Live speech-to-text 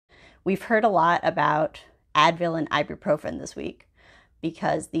We've heard a lot about Advil and ibuprofen this week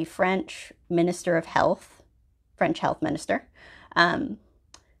because the French Minister of Health, French Health Minister,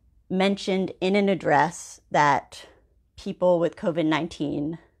 mentioned in an address that people with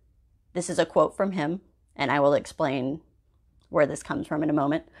COVID-19, this is a quote from him, and I will explain where this comes from in a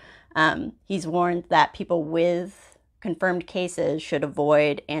moment. He's warned that people with confirmed cases should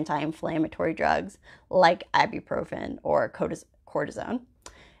avoid anti-inflammatory drugs like ibuprofen or cortisone,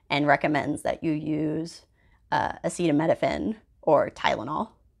 and recommends that you use acetaminophen or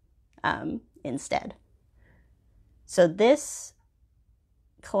Tylenol instead. So this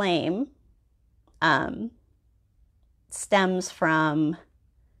claim stems from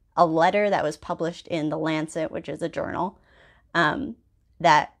a letter that was published in The Lancet, which is a journal,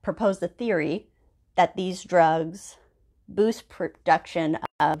 that proposed a theory that these drugs boost production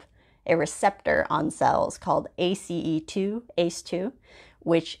of a receptor on cells called ACE2,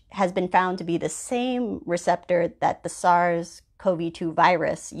 which has been found to be the same receptor that the SARS-CoV-2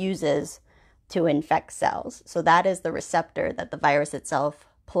 virus uses to infect cells. So that is the receptor that the virus itself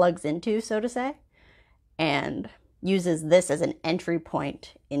plugs into, so to say, and uses this as an entry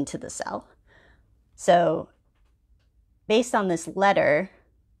point into the cell. So based on this letter,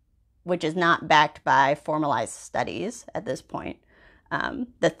 which is not backed by formalized studies at this point,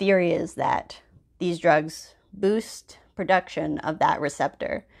 the theory is that these drugs boost production of that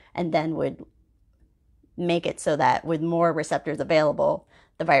receptor and then would make it so that with more receptors available,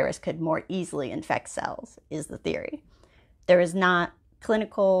 the virus could more easily infect cells, is the theory. There is not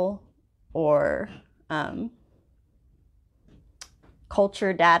clinical or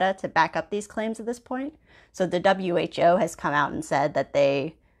culture data to back up these claims at this point. So the WHO has come out and said that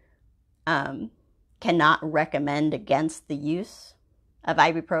they cannot recommend against the use of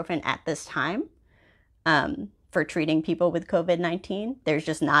ibuprofen at this time for treating people with COVID-19. There's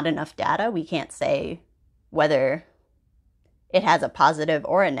just not enough data. We can't say whether it has a positive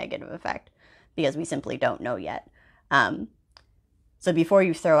or a negative effect because we simply don't know yet. So before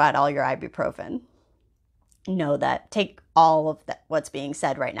you throw out all your ibuprofen, know that take all of what's being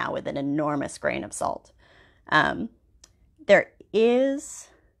said right now with an enormous grain of salt. There is,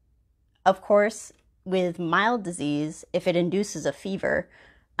 of course, with mild disease, if it induces a fever,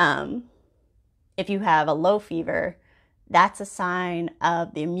 if you have a low fever, that's a sign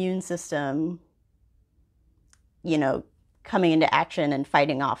of the immune system, coming into action and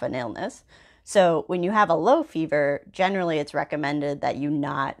fighting off an illness. So when you have a low fever, generally it's recommended that you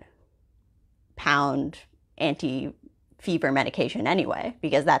not pound anti-fever medication anyway,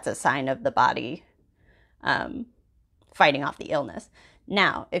 because that's a sign of the body fighting off the illness.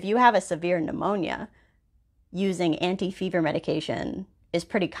 Now, if you have a severe pneumonia, using anti-fever medication is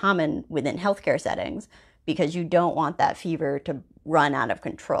pretty common within healthcare settings because you don't want that fever to run out of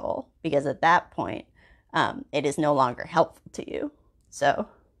control, because at that point, it is no longer helpful to you. So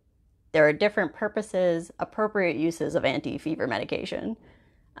there are different purposes, appropriate uses of anti-fever medication.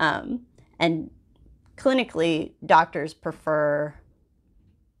 And clinically, doctors prefer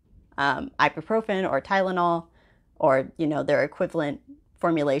ibuprofen or Tylenol or, their equivalent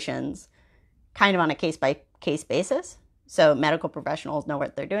formulations kind of on a case-by-case basis. So medical professionals know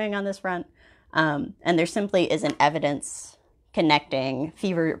what they're doing on this front. And there simply isn't evidence connecting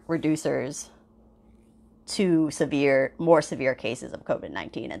fever reducers to more severe cases of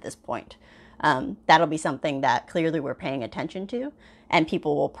COVID-19 at this point. That'll be something that clearly we're paying attention to, and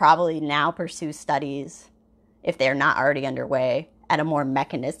people will probably now pursue studies, if they're not already underway, at a more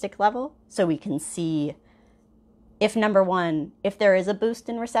mechanistic level, so we can see if, number one, if there is a boost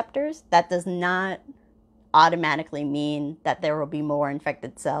in receptors, that does not automatically mean that there will be more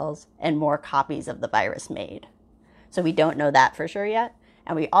infected cells and more copies of the virus made. So we don't know that for sure yet,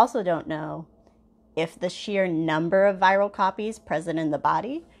 and we also don't know if the sheer number of viral copies present in the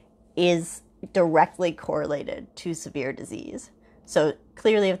body is directly correlated to severe disease. So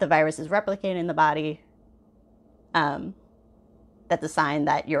clearly, if the virus is replicating in the body, that's a sign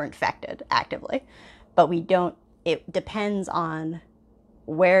that you're infected actively. But it depends on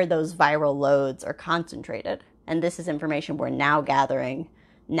where those viral loads are concentrated. And this is information we're now gathering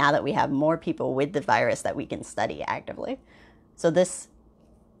now that we have more people with the virus that we can study actively. So this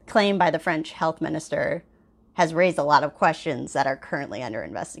claim by the French health minister has raised a lot of questions that are currently under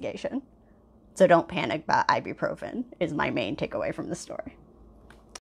investigation. So don't panic about ibuprofen is my main takeaway from the story.